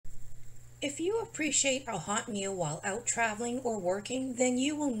If you appreciate a hot meal while out traveling or working, then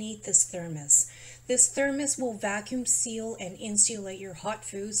you will need this thermos. This thermos will vacuum seal and insulate your hot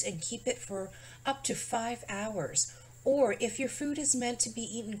foods and keep it for up to 5 hours. Or if your food is meant to be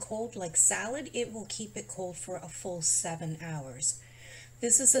eaten cold like salad, it will keep it cold for a full 7 hours.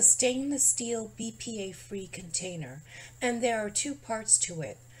 This is a stainless steel BPA-free container, and there are two parts to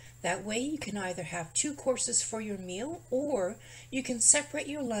it. That way you can either have two courses for your meal, or you can separate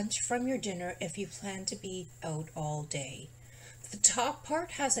your lunch from your dinner if you plan to be out all day. The top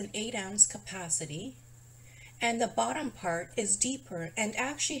part has an 8-ounce capacity, and the bottom part is deeper and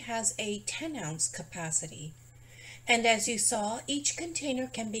actually has a 10-ounce capacity. And as you saw, each container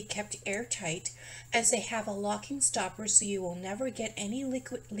can be kept airtight as they have a locking stopper so you will never get any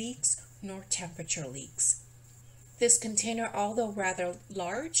liquid leaks nor temperature leaks. This container, although rather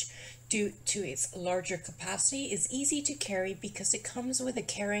large due to its larger capacity, is easy to carry because it comes with a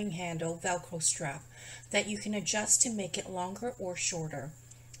carrying handle Velcro strap that you can adjust to make it longer or shorter.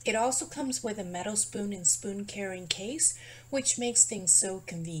 It also comes with a metal spoon and spoon carrying case, which makes things so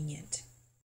convenient.